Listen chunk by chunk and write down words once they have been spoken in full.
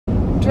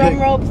Drum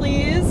roll,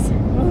 please.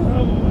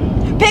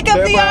 Pick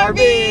up the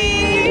RV!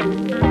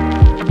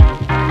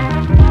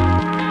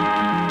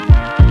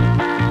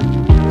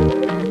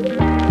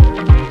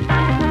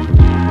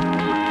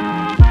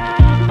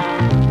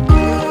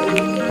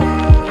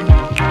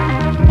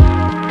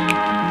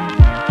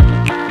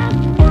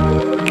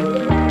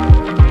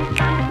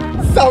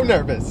 So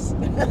nervous.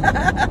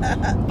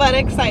 But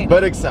excited.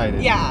 But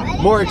excited. Yeah.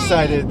 More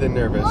excited than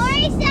nervous. More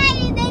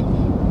excited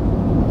than...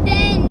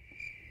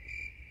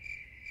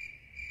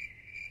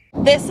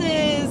 This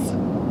is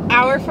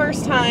our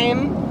first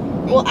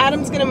time. Well,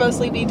 Adam's gonna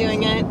mostly be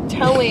doing it,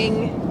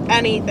 towing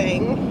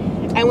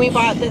anything. And we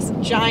bought this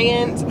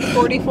giant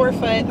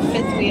 44-foot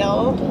fifth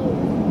wheel.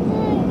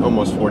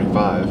 Almost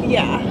 45.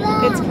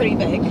 Yeah, it's pretty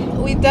big.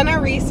 We've done our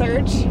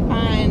research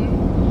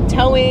on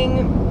towing,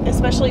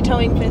 especially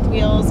towing fifth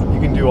wheels.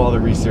 You can do all the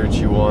research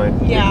you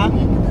want. Yeah.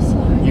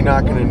 You're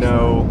not gonna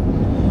know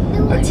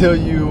until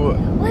you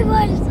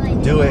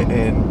do it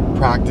and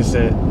practice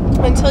it.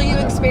 Until you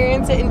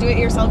experience it and do it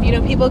yourself. You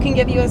know, people can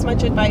give you as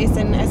much advice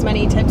and as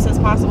many tips as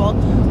possible,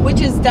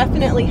 which is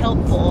definitely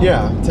helpful.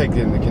 Yeah, take it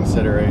into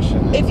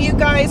consideration. If you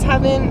guys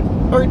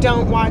haven't or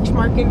don't watch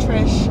Mark and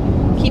Trish,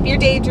 Keep Your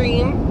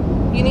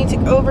Daydream, you need to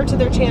go over to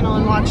their channel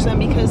and watch them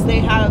because they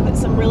have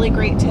some really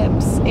great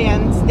tips,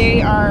 and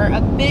they are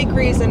a big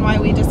reason why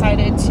we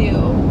decided to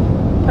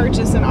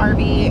purchase an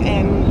RV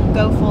and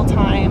go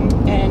full-time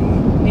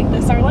and make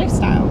this our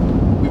lifestyle.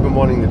 We've been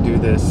wanting to do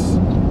this.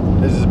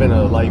 This has been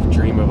a life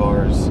dream of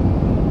ours,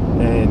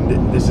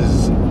 and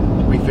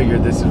we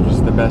figured this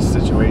was the best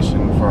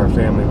situation for our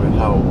family with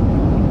how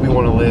we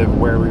want to live,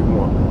 where we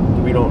want.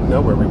 We don't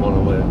know where we want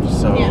to live,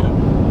 so Yeah.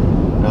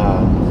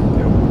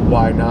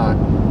 Why not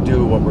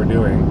do what we're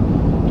doing?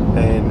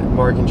 And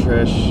Mark and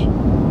Trish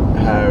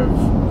have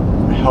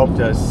helped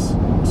us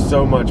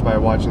so much by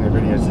watching their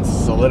videos. It's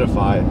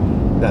solidified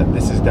that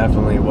this is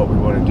definitely what we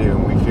want to do,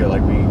 and we feel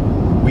like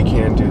we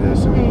can do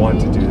this and we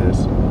want to do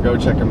this. Go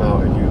check them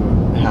out if you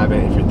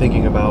haven't. If you're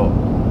thinking about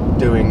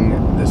doing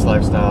this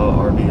lifestyle,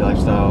 RV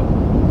lifestyle,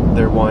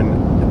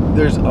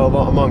 there's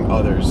among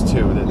others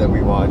too that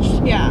we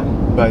watched. Yeah.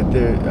 But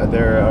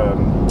they're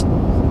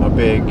a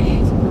big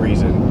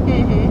reason.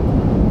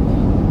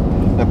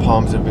 My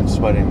palms have been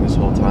sweating this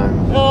whole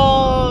time.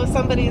 Oh,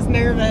 somebody's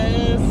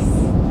nervous.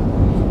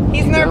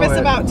 He's nervous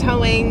about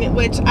towing,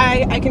 which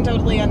I can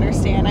totally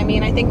understand. I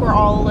mean, I think we're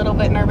all a little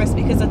bit nervous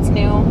because it's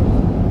new.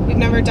 We've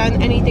never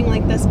done anything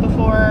like this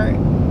before.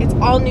 It's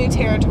all new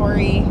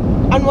territory.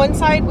 On one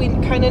side, we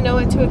kind of know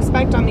what to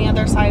expect. On the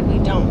other side, we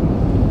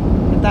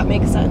don't. If that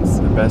makes sense.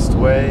 The best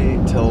way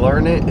to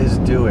learn it is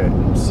do it.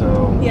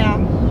 So yeah.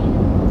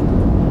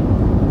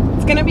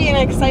 It's going to be an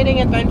exciting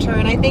adventure,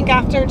 and I think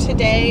after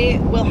today,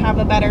 we'll have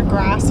a better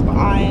grasp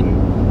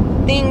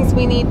on things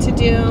we need to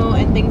do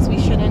and things we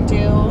shouldn't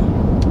do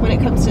when it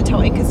comes to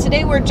towing, because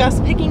today we're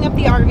just picking up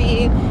the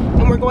RV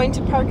and we're going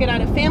to park it at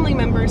a family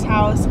member's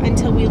house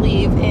until we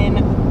leave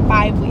in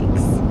 5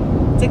 weeks.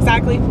 It's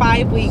exactly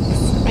 5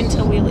 weeks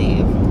until we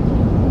leave.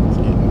 It's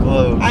getting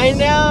close. I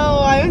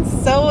know, I'm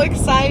so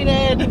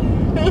excited.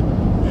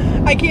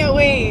 I can't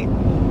wait.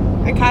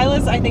 And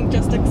Kyla's, I think,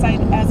 just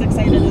as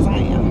excited as I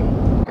am.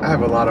 I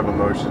have a lot of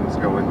emotions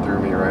going through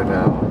me right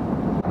now.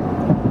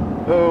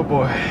 Oh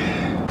boy.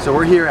 So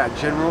we're here at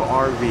General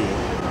RV,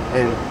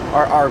 and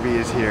our RV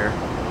is here.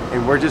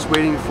 And we're just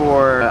waiting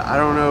for, I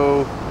don't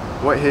know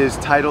what his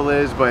title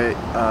is, but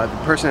the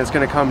person that's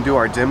gonna come do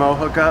our demo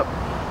hookup,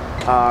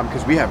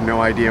 because we have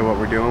no idea what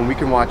we're doing. We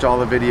can watch all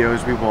the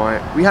videos we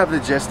want. We have the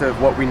gist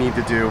of what we need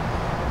to do,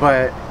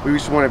 but we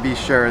just wanna be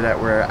sure that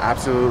we're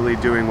absolutely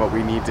doing what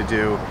we need to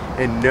do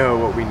and know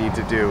what we need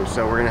to do.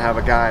 So we're gonna have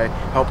a guy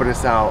helping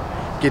us out,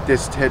 get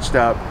this hitched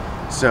up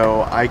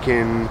so I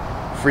can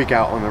freak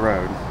out on the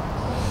road.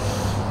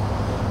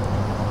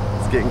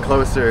 It's getting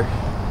closer.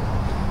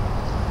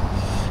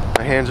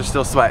 My hands are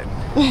still sweating.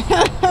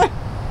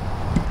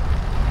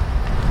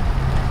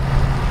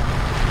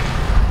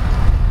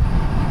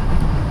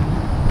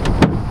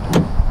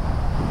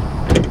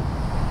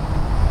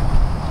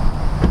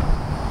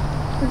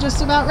 We're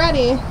just about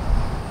ready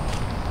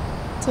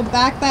to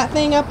back that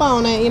thing up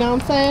on it, you know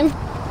what I'm saying?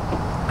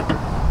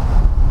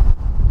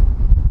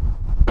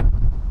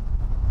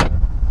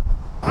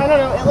 I don't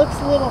know, it looks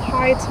a little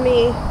high to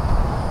me.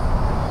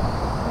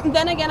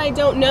 Then again, I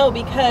don't know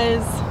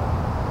because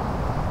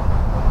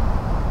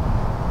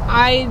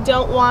I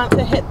don't want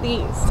to hit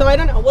these. So I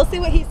don't know, we'll see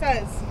what he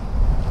says.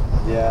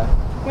 Yeah.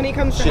 When he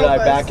comes to Should help I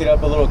us. back it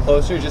up a little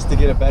closer just to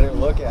get a better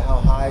look at how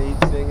high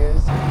each thing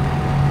is?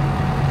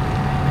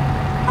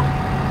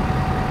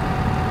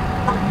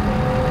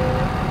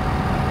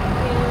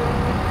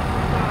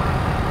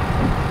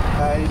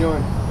 How you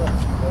doing?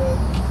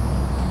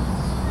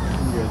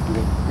 You guys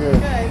doing good?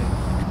 Good.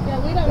 Yeah,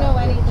 we don't know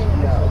anything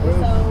actually,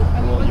 so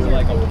I mean, Well, what's you're your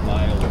like a opinion?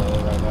 mile low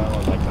right now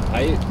on like the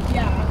height.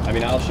 Yeah. I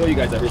mean, I'll show you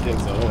guys everything,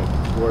 so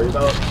don't worry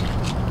about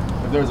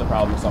if there's a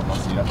problem with something. I'll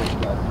see. I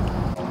think that.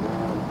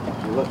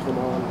 You left them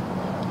on.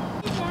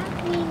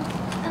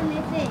 That means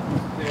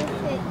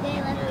if they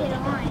left it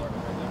on.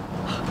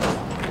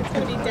 It's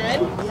gonna be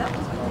dead? Yep.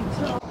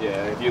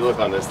 Yeah, if you look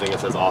on this thing, it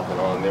says off and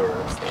on. They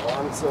were still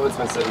on, so it's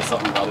been sitting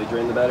something probably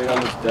drained the battery on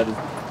this dead,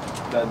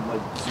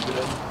 like super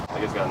dead.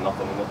 Like it's got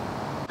nothing in it.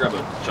 Grab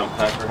a jump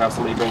pack or have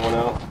somebody bring one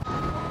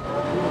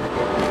out.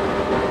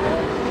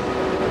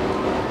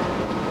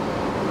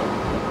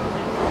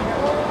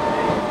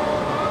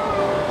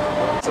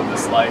 So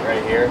this light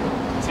right here,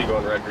 see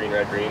going red, green,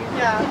 red, green?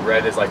 Yeah.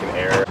 Red is like an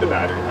error. The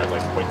battery has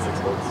like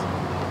 0.6 volts.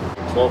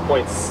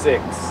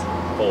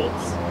 12.6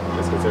 volts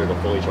is considered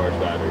a fully charged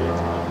battery.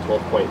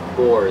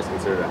 12.4 is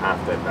considered a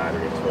half-dead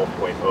battery. And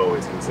 12.0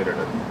 is considered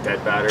a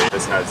dead battery.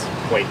 This has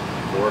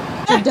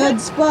 0.4. A dead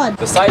spud.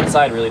 The side to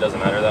side really doesn't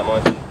matter that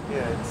much.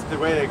 Yeah, it's the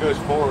way it goes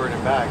forward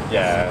and back.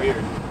 Yeah. It's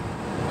weird.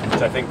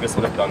 Which I think this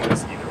would have done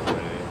this either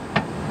way.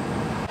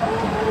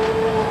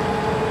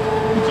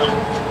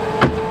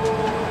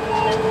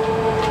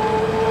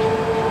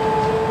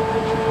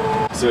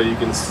 So you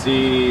can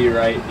see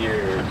right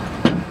here,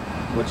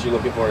 what you're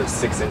looking for is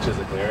 6 inches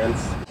of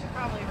clearance.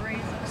 Probably raise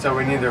it. So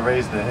we need to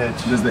raise the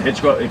hitch. Does the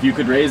hitch go? If you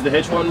could raise the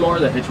hitch one more,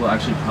 the hitch will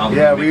actually probably.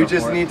 Yeah, make we up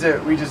just for it. need to.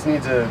 We just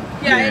need to.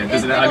 Yeah,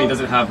 Does it? I mean, does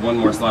it have one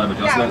more slot of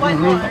adjustment? Yeah, one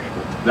more. Okay,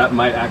 cool. That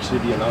might actually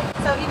be enough.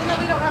 So even though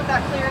we don't have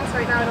that clearance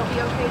right now, it'll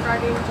be okay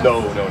driving? Just...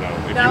 No. If No?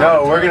 you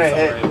No, we're gonna turn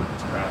hit. somewhere, it would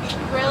crash.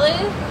 Really?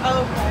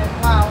 Okay,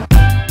 wow.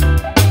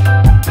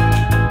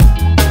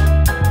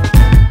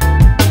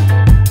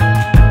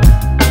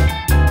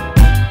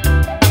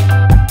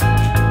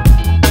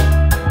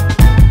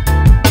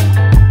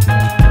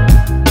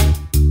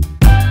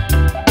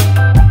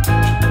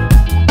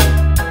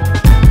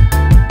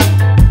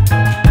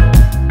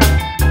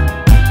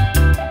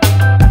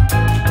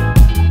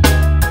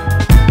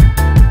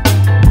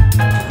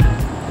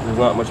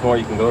 Not much more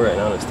you can go right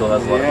now, and it still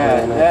has a lot of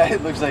play in it. Yeah,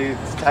 it looks like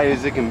it's tight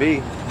as it can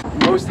be.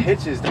 Most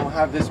hitches don't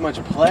have this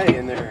much play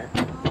in their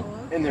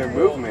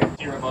movement.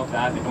 If you're above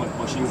that, they come with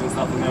bushings and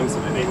stuff in them, so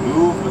that they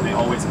move, but they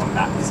always come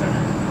back to center.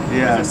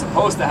 Yeah. They're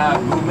supposed to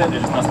have movement, they're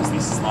just not supposed to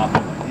be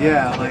sloppy.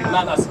 Yeah, like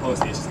Not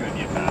supposed to, it's just going to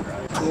be a bad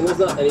ride. I mean, there's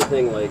not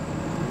anything like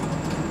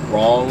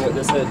wrong with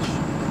this hitch.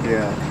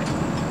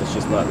 yeah. It's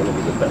just not going to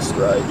be the best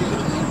ride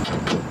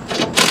either.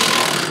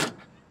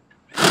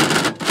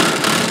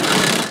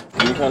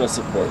 You kind of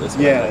support this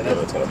one. Yeah,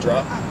 It's going to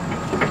drop.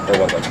 Or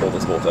once I pull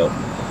this bolt out.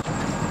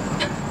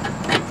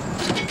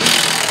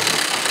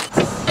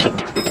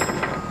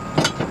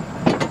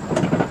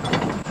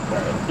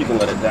 Alright, you can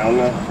let it down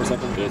now for a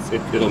second.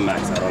 It'll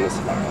max out on this.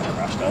 It's not going to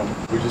crash down.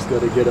 We just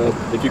got to get up.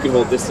 If you can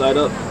hold this side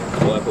up,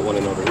 we'll put one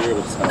in over here.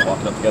 We'll just kind of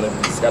walk it up together.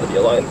 It's got to be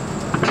aligned.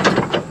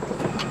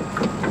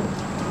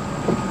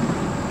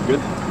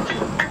 Good?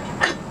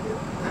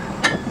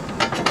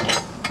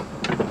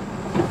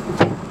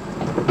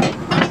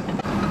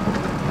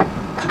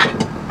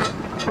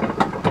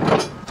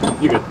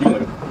 You good? You can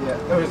let go.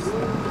 Yeah, it was.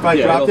 If I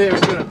Yeah, dropped it'll- it, it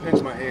was gonna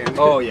pinch my hand.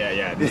 Oh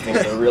yeah. These things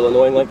are real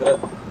annoying like that.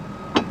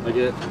 I get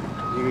it.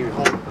 You need to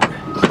hold.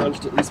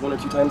 Punched at least 1 or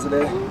 2 times a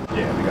day.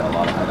 Yeah, we got a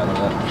lot of height out of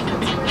that.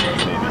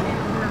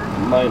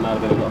 Maybe. Might not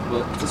have been enough,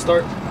 but it's a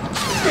start.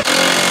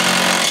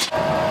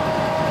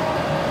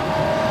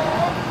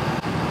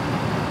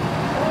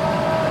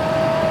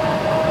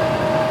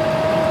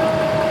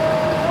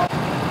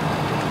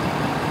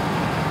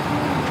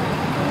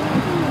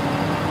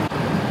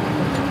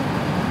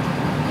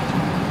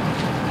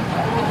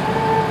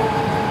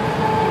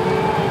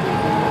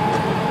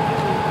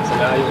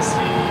 Now you'll see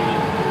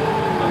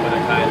I'm going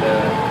to kind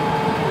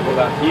of go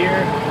back here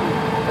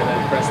and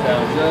then press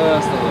down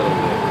just a little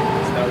bit.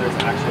 So now there's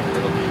actually a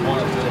little bit more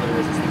auxiliary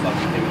resistance on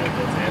the thing that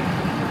goes in.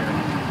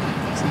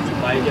 So you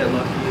might get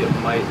lucky, it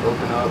might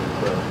open up,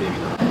 but maybe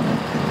not.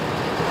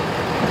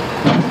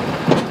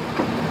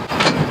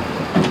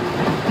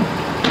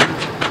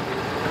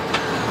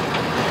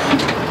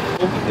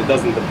 It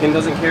doesn't, the pin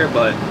doesn't care,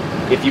 but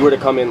if you were to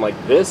come in like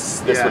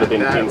this, Yeah, would have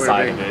been that would've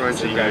inside been of it. So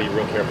crunching you gotta be back.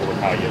 real careful with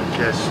how you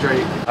Yeah,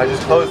 straight. I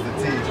just closed the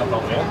T. jump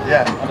all the way in.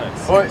 Yeah. Oh,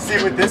 nice. Well,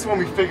 see, with this one,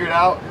 we figured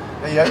out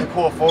that you have to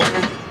pull it forward.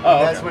 Oh,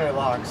 That's okay. when it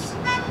locks.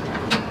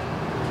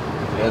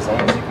 Yeah, as long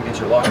as you can get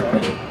your lock on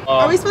it.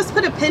 Are we supposed to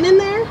put a pin in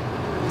there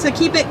to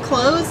keep it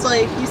closed?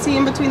 Like you see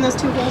in between those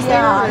 2 holes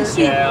there? I or-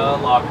 see. Yeah,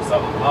 unlock or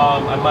something.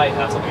 I might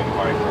have something in the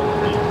car I can roll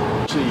for you.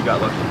 Actually, you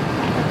got lucky.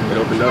 It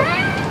opened up.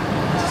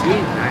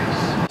 Sweet. Nice.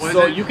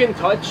 So you can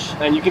touch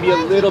and you can be a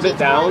little bit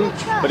down,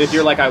 but if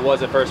you're like I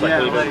was at first, Yeah,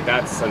 like,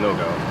 that's a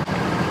no-go.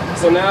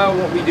 So now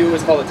what we do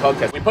is called a tug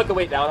test. We put the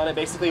weight down on it.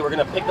 Basically, we're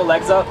gonna pick the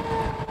legs up.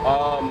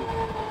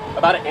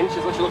 About 1 inch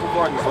is what you're looking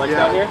for on these legs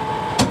down here.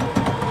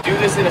 Do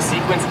this in a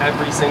sequence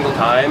every single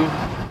time,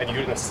 and you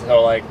do this.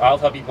 So like, I'll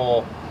tell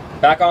people,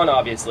 back on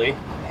obviously,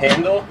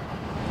 handle,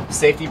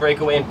 safety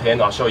breakaway and pin.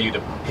 I'll show you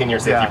to pin your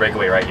safety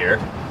breakaway right here.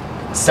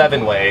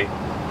 7-way,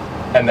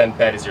 and then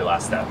bed is your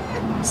last step.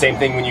 Same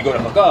thing when you go to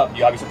hook up,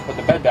 you obviously have to put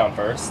the bed down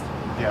first.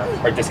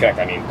 Yeah. Or disconnect,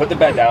 I mean. Put the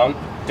bed down,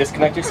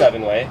 disconnect your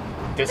 7-way,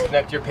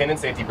 disconnect your pin and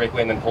safety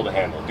breakaway, and then pull the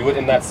handle. Do it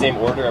in that same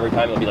order every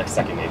time, it'll be like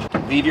second nature.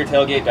 Leave your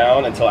tailgate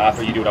down until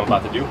after you do what I'm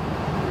about to do.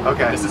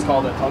 Okay. This is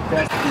called a tug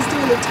test. He's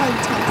doing a tug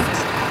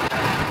test.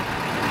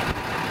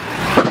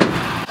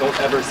 Don't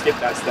ever skip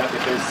that step.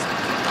 If there's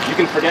You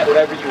can forget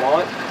whatever you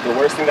want. The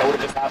worst thing that would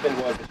have just happened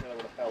was the trailer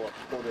would have fell a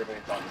quarter of an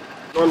inch on.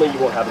 Normally you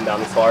won't have them down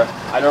this far.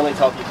 I normally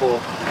tell people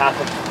half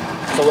of,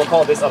 so we'll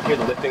call this up here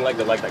the lifting leg,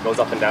 the leg that goes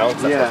up and down,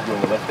 because that's what's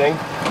doing the lifting,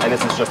 and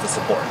this is just the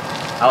support.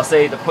 I'll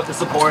say to put the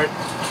support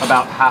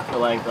about half the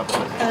length of the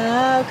lifting.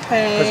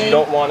 Okay. Because you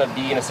don't want to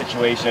be in a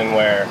situation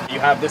where you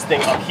have this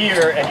thing up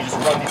here and you just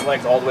run these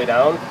legs all the way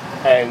down,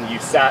 and you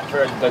sat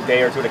for a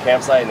day or two at a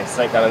campsite and they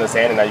sank down in the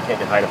sand, and now you can't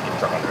get high enough to get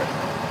the truck under it.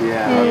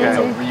 Yeah, okay. It's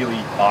a really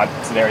odd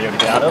scenario to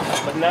get out of.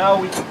 But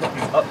now we can put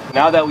these up.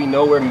 Now that we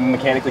know we're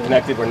mechanically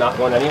connected, we're not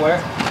going anywhere,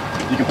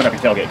 you can put up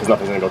your tailgate because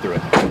nothing's going to go through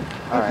it.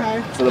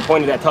 Okay. So the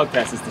point of that tug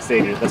test is to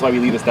save it. That's why we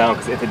leave this down,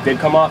 because if it did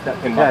come off,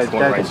 that pin box is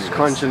going right through this.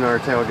 Crunching our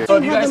tailgate. So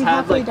have you guys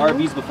had like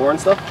RVs before and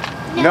stuff?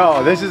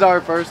 No, this is our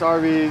first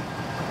RV.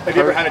 Have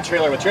you ever had a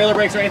trailer with trailer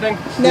brakes or anything?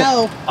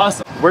 No.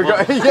 Awesome. We're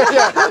going,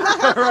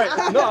 yeah,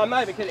 right. No, I'm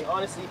not even kidding.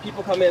 Honestly,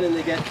 people come in and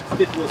they get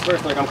fifth wheels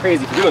first, like I'm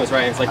crazy for doing this,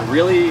 right? It's like,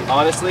 really,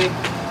 honestly,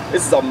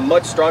 this is a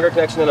much stronger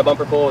connection than a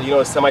bumper pull. You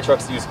know,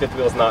 semi-trucks use fifth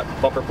wheels, not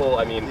bumper pull.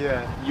 I mean,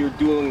 you're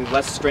doing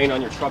less strain on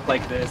your truck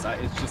like this.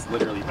 It's just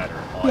literally better.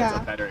 It's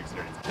a better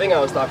experience. The thing I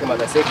was talking about,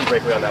 that safety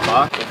breakaway on that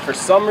box, if for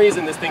some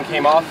reason this thing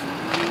came off,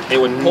 it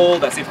would pull,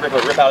 that safety brake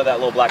would rip out of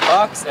that little black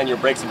box, and your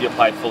brakes would be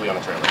applied fully on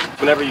the trailer.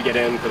 Whenever you get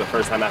in for the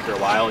first time after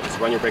a while, just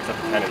run your brakes up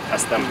to 10 and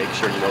test them, make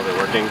sure you know they're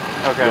working.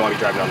 Okay. You don't want to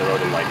be driving down the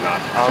road and like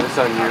not. All of a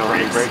sudden you don't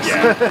have brakes.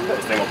 Yeah,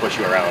 this thing will push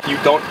you around. You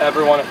don't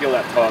ever want to feel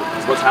that tug,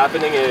 because what's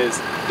happening is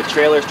the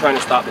trailer's trying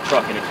to stop the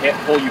truck, and it can't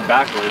pull you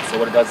backwards, so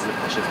what it does is it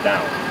pushes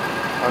down.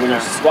 When you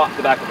swap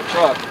the back of the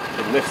truck,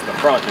 it lifts the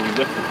front. When you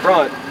lift the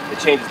front, it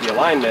changes the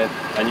alignment,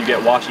 and you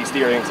get washy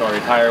steering, sorry,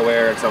 tire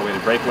wear,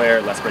 accelerated brake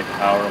wear, less braking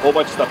power, a whole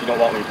bunch of stuff you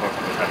don't want when you're towing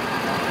something heavy.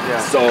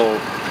 Yeah. So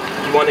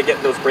you want to get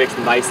those brakes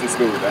nice and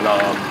smooth, and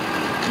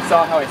you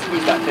saw how I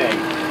squeezed that thing.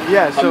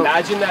 Yeah. So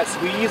imagine that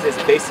squeeze is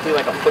basically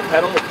like a foot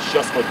pedal,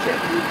 just for the trailer.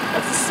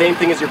 That's the same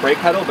thing as your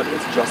brake pedal, but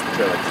it's just the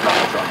trailer. It's not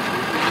the truck.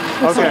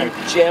 Okay. So you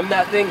jam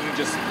that thing, you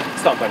just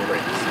stomp on your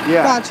brakes.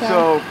 Yeah. Gotcha.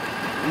 So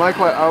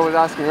I was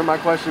asking her.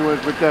 My question was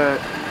with the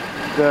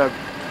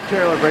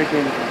trailer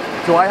braking.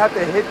 Do I have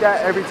to hit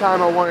that every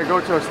time I want to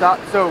go to a stop?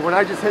 So when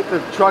I just hit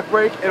the truck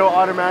brake, it'll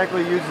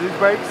automatically use these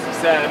brakes?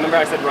 Remember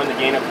I said run the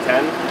gain up to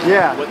 10?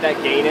 Yeah. What that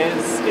gain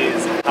is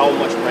how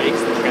much brakes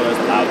the trailer is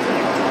allowed to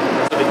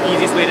use. So the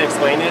easiest way to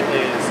explain it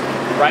is,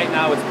 right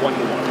now it's 1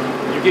 to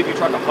 1. You give your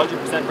truck 100%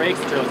 brakes,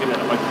 the trailer's giving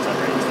it 100%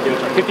 brakes. You give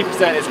the truck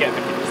 50%, it's getting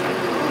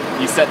 50%.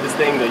 You set this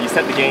thing, you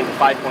set the gain to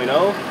 5.0,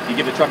 you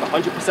give the truck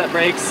 100%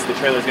 brakes, the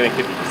trailer's getting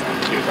 50%.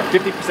 You give the truck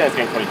 50%, it's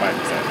getting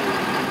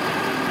 25%.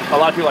 A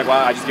lot of people are like,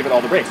 wow, I just give it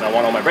all the brakes. I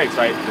want all my brakes,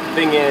 right? The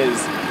thing is,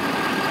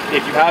 if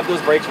you have those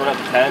brakes run up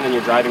to 10 and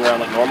you're driving around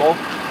like normal,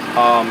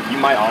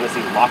 you might honestly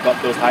lock up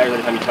those tires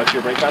every time you touch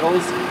your brake pedals.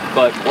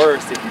 But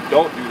worse, if you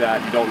don't do that,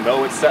 you don't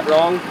know it's set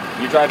wrong,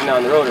 you're driving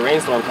down the road, a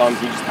rainstorm comes,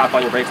 you just tap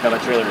on your brakes, now that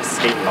trailer is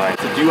skating by.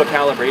 To do a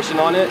calibration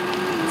on it,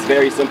 it's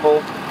very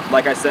simple.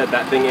 Like I said,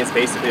 that thing is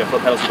basically a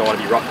foot pedal, so you don't want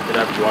to be rough with it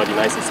ever, you want to be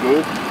nice and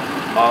smooth.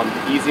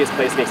 The easiest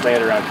place to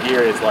explain it around here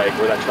is like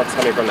where that truck's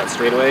coming from, that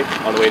straightaway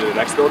on the way to the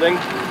next building.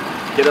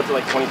 Get up to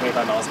like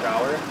 20-25 miles per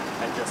hour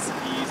and just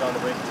ease on the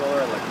brake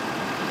controller and like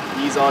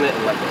ease on it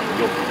and let go.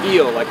 You'll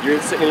feel like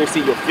you're sitting in your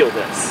seat, you'll feel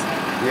this.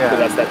 Yeah. So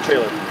that's that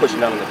trailer pushing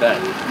down on the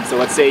bed. So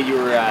let's say you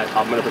were at,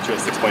 I'm gonna put you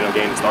at 6.0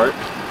 gain to start.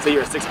 Say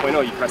you're at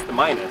 6.0, you press the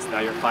minus, now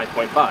you're at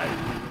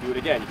 5.5. Do it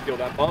again, you feel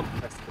that bump,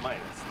 press the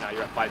minus, now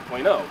you're at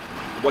 5.0.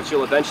 What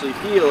you'll eventually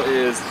feel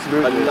is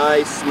a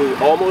nice,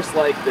 smooth, almost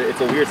like, it's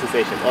a weird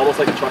sensation, almost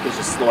like the truck is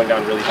just slowing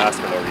down really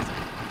fast for no reason.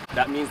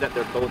 That means that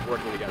they're both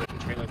working together.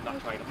 The trailer's not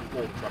trying to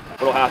pull the truck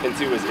back. What'll happen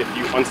too is if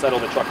you unsettle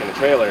the truck and the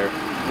trailer,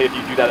 if you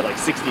do that at like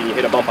 60 and you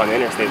hit a bump on the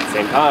interstate at the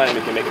same time,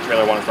 it can make the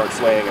trailer want to start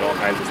swaying and all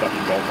kinds of stuff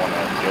you don't want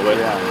to deal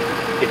with.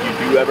 Yeah. If you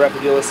do ever have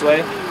to deal with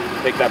sway,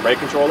 take that brake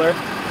controller.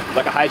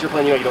 Like a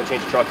hydroplane, you know, you don't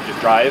change the truck, you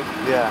just drive.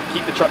 Yeah.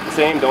 Keep the truck the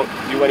same, don't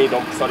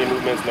study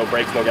movements, no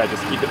brakes, no gas,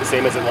 just keep it the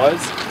same as it was,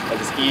 and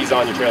just ease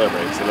on your trailer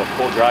brakes. And it'll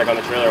pull drag on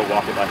the trailer and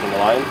walk it back in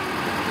the line.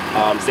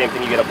 Same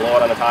thing, you get a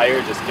blowout on the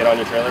tire, just get on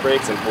your trailer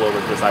brakes and pull over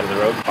to the side of the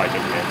road, 5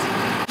 minutes.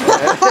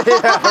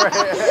 Yeah,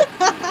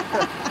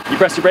 right. You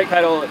press your brake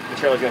pedal, the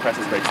trailer's gonna press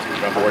its brakes too.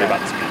 You don't have to worry about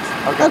the speeds.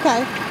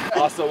 Okay.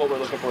 Also, what we're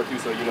looking for too,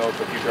 so you know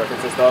for future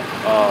reference and stuff,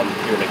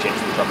 you make changes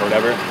to the truck or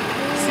whatever.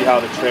 See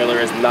how the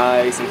trailer is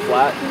nice and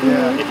flat?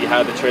 Yeah. If you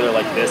have the trailer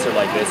like this or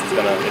like this, it's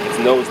gonna, if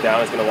it's nose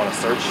down, it's gonna want to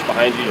search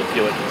behind you. You'll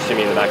feel it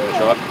shimmy in the back of the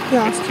truck.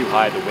 Yeah. If it's too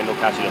high, the wind will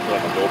catch it. It'll feel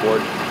like a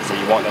billboard. So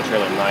you want that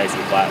trailer nice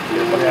and flat to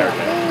get as much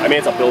airflow. I mean,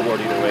 it's a billboard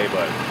either way,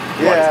 but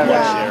you want as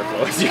much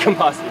airflow as you can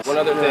possibly.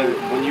 One other thing,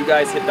 when you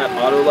guys hit that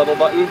auto level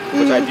button,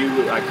 which I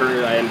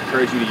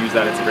encourage you to use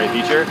that. It's a great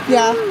feature.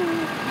 Yeah.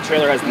 The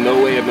trailer has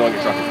no way of knowing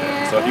your truck is there.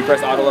 So if you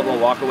press auto level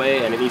and walk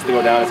away and it needs to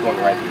go down, it's going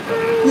right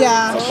through the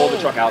Yeah. So pull the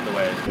truck out the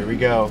way. Here we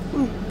go.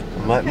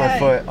 I'm letting my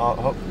foot,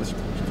 oh, this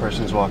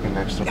person's walking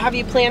next to me. Have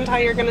you planned how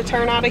you're going to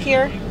turn out of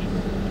here?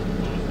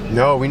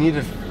 No, we need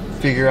to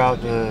figure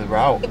out the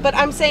route. But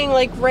I'm saying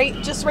like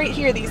just right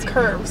here, these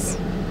curves.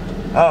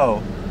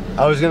 Oh,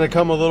 I was going to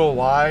come a little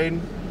wide,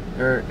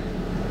 or...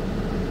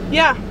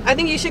 Yeah, I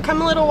think you should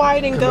come a little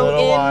wide and go in. A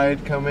little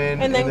wide, come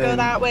in. And then go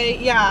that way,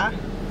 yeah.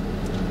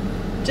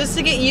 Just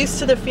to get used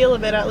to the feel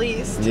of it at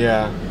least.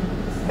 Yeah.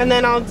 And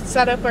then I'll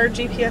set up our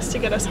GPS to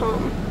get us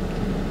home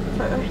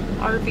for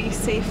RV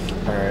safe.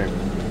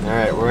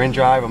 Alright, we're in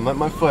drive. I'm letting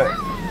my foot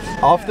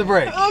off the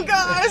brake. Oh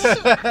gosh!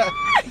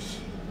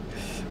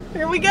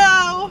 Here we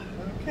go.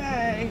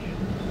 Okay.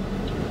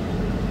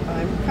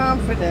 I'm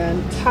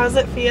confident. How's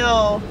it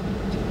feel?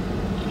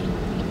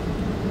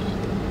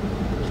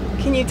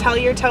 Can you tell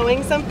you're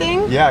towing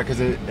something? Yeah, because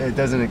it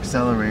doesn't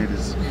accelerate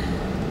as...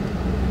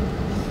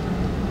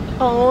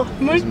 Oh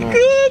my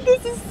god,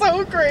 this is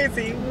so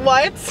crazy.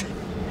 What?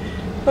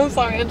 I'm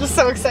sorry, I'm just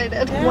so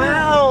excited. Yeah.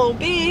 Wow,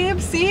 babe,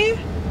 see?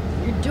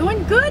 You're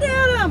doing good,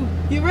 Adam.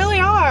 You really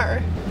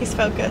are. He's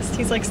focused.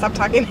 He's like, stop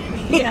talking to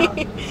me. Yeah.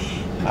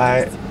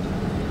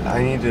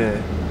 I need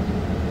to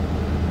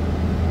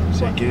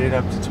get it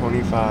up to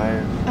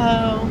 25.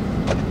 Oh.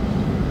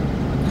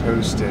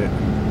 Coast it.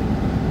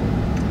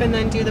 And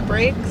then do the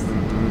brakes?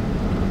 Mm-hmm.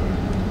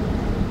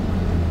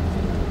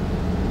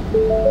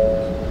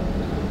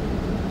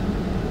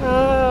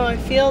 Oh, I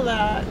feel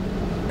that.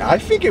 I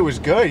think it was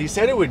good. He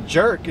said it would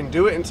jerk and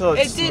do it until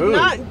it's smooth. It did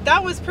not.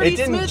 That was pretty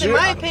smooth in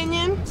my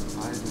opinion.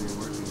 Why isn't it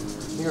working? You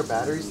think our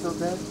battery's still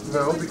dead?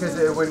 No, because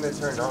it wouldn't have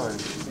turned on.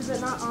 Is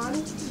it not on?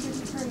 Did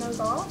you turn those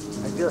off?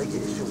 I feel like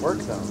it should work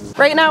though.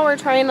 Right now we're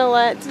trying to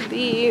let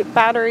the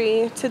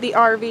battery to the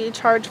RV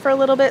charge for a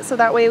little bit so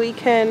that way we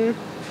can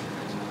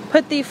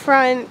put the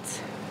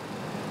front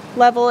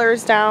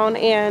levelers down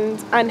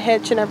and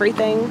unhitch and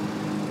everything.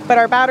 But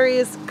our battery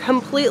is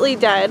completely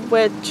dead,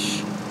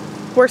 which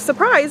we're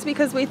surprised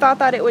because we thought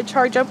that it would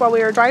charge up while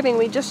we were driving.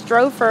 We just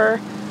drove for,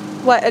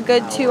 what, a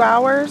good 2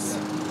 hours?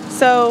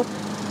 So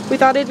we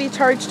thought it'd be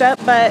charged up,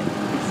 but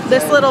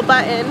this little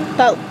button,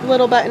 that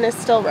little button is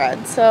still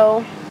red,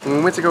 so. When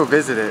we went to go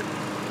visit it,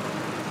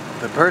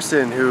 the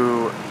person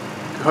who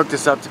hooked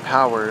us up to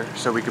power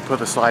so we could put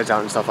the slides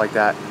out and stuff like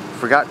that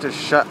forgot to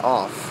shut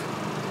off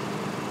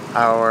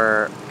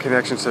our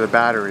connections to the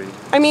battery.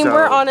 I mean, so,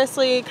 we're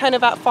honestly kind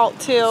of at fault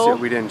too. So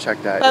we didn't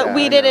check that. But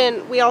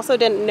we also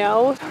didn't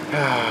know.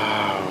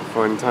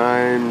 Fun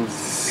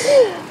times.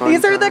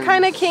 These are the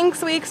kind of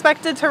kinks we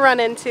expected to run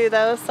into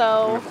though,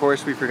 so. And of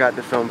course we forgot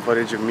to film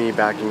footage of me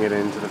backing it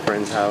into the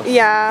friend's house.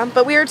 Yeah,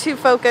 but we were too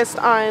focused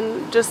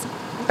on just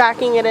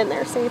backing it in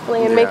there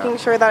safely and making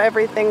sure that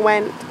everything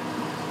went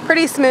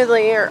pretty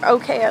smoothly, or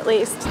okay at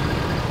least.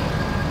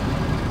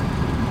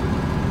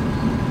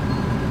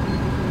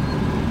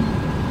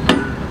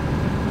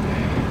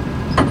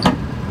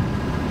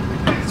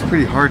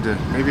 Pretty hard to,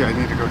 maybe I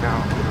need to go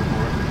down a little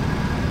more.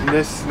 And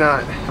this is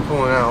not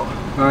pulling out.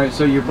 All right,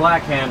 so your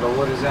black handle,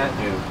 what does that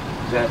do?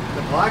 Is that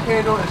the black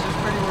handle is just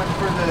pretty much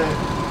for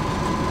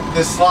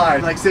the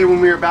slide. Like say when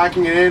we were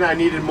backing it in, I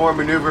needed more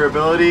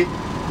maneuverability.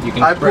 you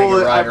can I bring pull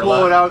it it, right I or pull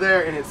left? it out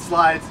there, and it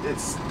slides.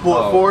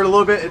 Pull it forward a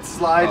little bit. It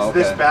slides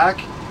this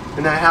back,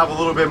 and I have a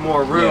little bit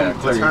more room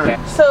to turn.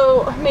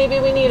 So maybe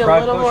we need a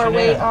little more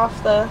weight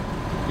off the.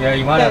 Yeah,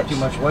 you might have too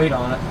much weight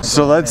on it.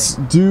 So let's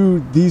do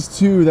these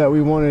two that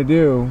we want to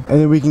do,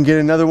 and then we can get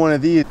another one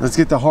of these. Let's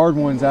get the hard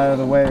ones out of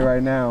the way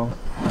right now.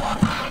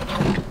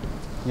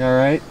 You all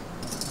right?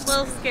 A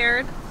little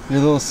scared. You're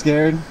a little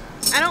scared?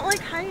 I don't like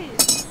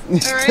heights.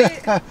 All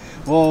right.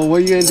 Well, what are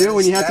you gonna do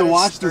when you have to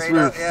watch this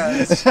roof? Yeah,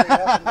 it's straight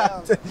up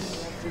and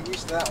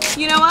down.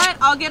 You know what?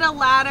 I'll get a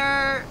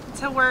ladder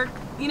to work.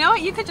 You know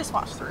what? You could just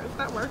wash the roof.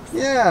 That works.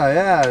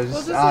 Yeah.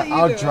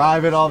 I'll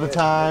drive it all the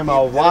time.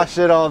 I'll wash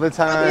it all the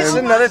time. It's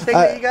another thing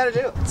that you gotta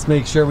do. Let's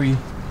make sure we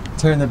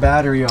turn the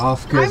battery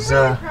off, because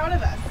I'm really proud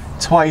of us.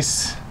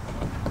 twice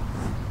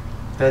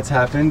that's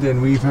happened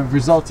and we've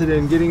resulted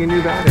in getting a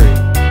new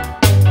battery.